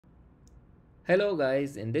Hello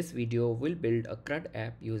guys, in this video we'll build a CRUD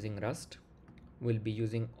app using Rust. We'll be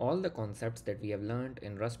using all the concepts that we have learned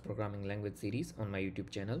in Rust programming language series on my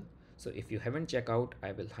YouTube channel. So if you haven't checked out,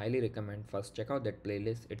 I will highly recommend first check out that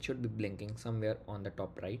playlist. It should be blinking somewhere on the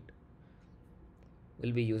top right.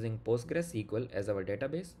 We'll be using Postgres SQL as our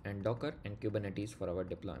database and Docker and Kubernetes for our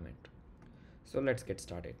deployment. So let's get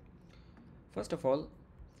started. First of all,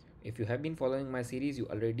 if you have been following my series, you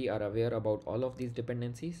already are aware about all of these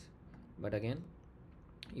dependencies. But again,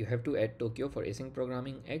 you have to add Tokyo for async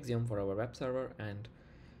programming, Axiom for our web server, and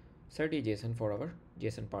certJSON for our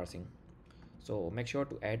JSON parsing. So make sure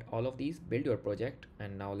to add all of these, build your project,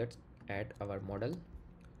 and now let's add our model.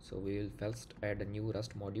 So we will first add a new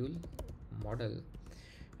Rust module, model,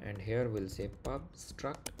 and here we'll say pub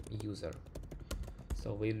struct user.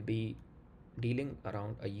 So we'll be dealing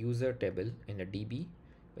around a user table in a DB,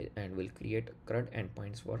 and we'll create CRUD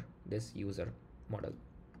endpoints for this user model.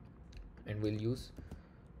 And we'll use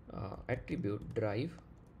attribute drive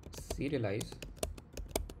serialize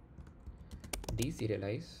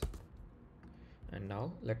deserialize, and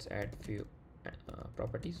now let's add few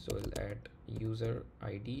properties. So we'll add user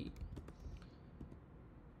ID,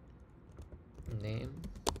 name,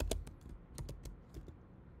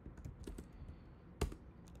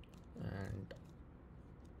 and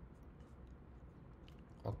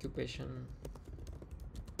occupation,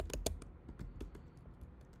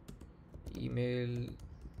 email,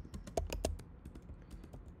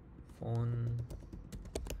 phone.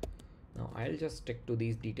 Now I'll just stick to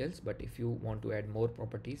these details, but if you want to add more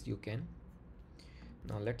properties you can.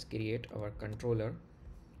 Now let's create our controller.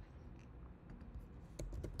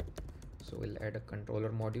 So we'll add a controller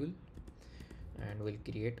module and we'll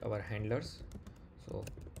create our handlers. So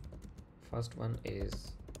first one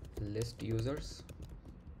is list users,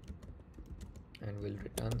 and we'll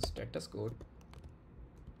return status code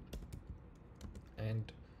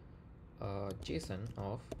and JSON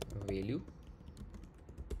of value.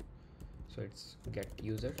 So it's get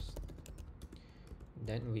users.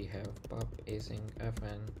 Then we have pub async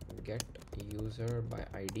fn get user by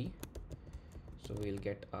ID. So we'll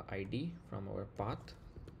get a ID from our path,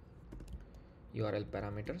 URL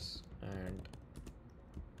parameters, and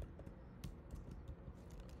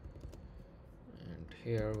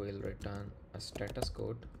here we'll return a status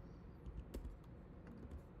code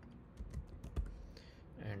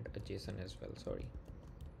and a JSON as well, sorry,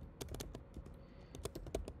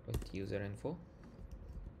 with user info.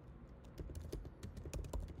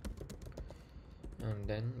 And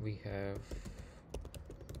then we have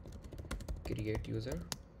create user.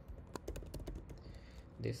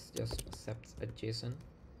 This just accepts a JSON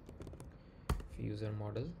user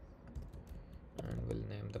model, and we'll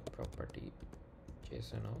name the property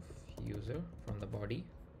JSON of user from the body.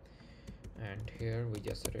 And here we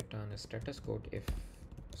just return a status code if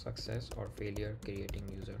success or failure creating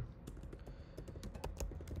user.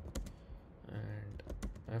 And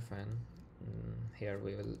fn, here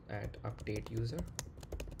we will add update user.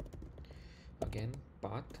 Again,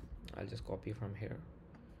 path, I'll just copy from here,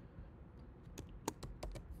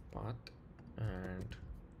 path and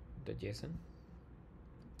the JSON,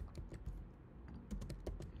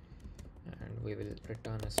 and we will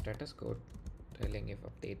return a status code telling if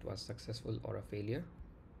update was successful or a failure.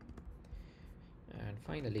 And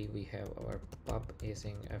finally we have our pub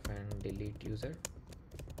async fn delete user,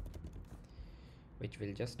 which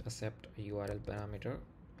will just accept a URL parameter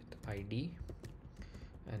with ID,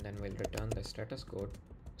 and then we'll return the status code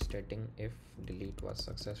stating if delete was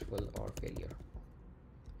successful or failure.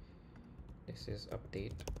 This is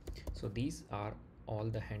update. So these are all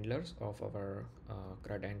the handlers of our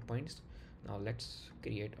CRUD endpoints. Now let's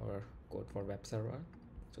create our code for web server.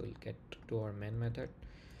 So we'll get to our main method.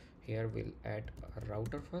 Here we'll add a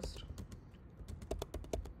router first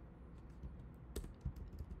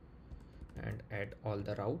and add all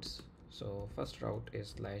the routes. So first route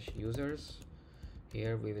is /users.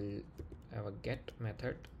 Here we will have a get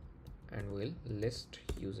method and we'll list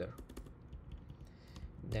user.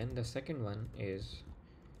 Then the second one is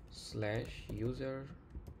 /user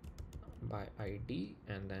by ID,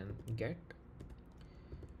 and then get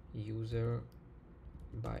user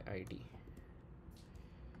by ID.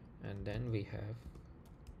 And then we have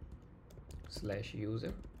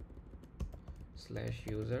 /user.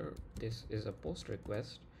 This is a post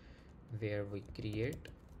request where we create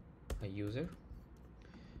a user,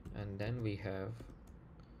 and then we have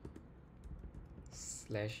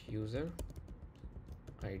 /user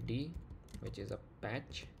ID, which is a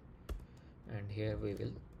patch, and here we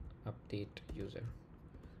will update user,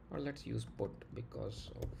 or let's use put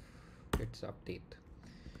because of its update.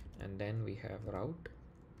 And then we have route,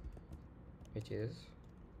 which is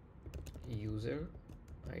user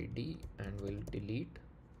ID, and we'll delete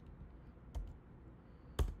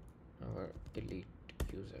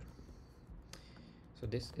user. So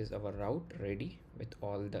this is our route ready with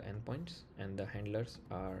all the endpoints, and the handlers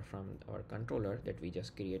are from our controller that we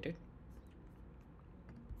just created.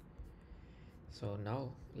 So now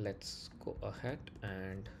let's go ahead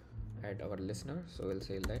and add our listener. So we'll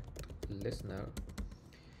say let listener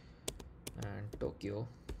and Tokyo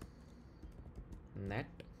net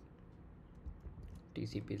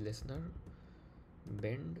TCP listener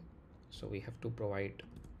bind. So we have to provide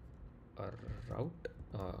a route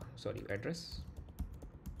address.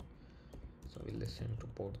 So we listen to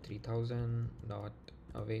port 3000 dot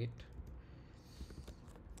await,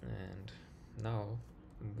 and now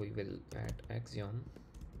we will add axiom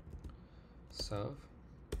serve.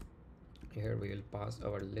 Here we will pass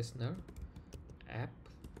our listener app,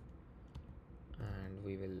 and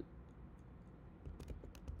we will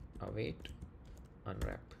await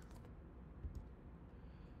unwrap.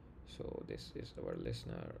 So this is our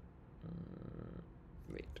listener.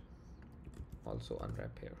 Wait, also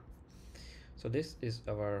unwrap here. So this is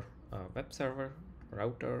our web server,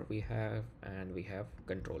 router we have, and we have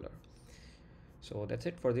controller. So that's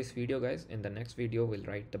it for this video, guys. In the next video, we'll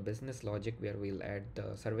write the business logic where we'll add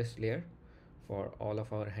the service layer for all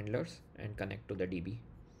of our handlers and connect to the DB.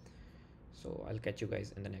 So I'll catch you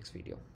guys in the next video.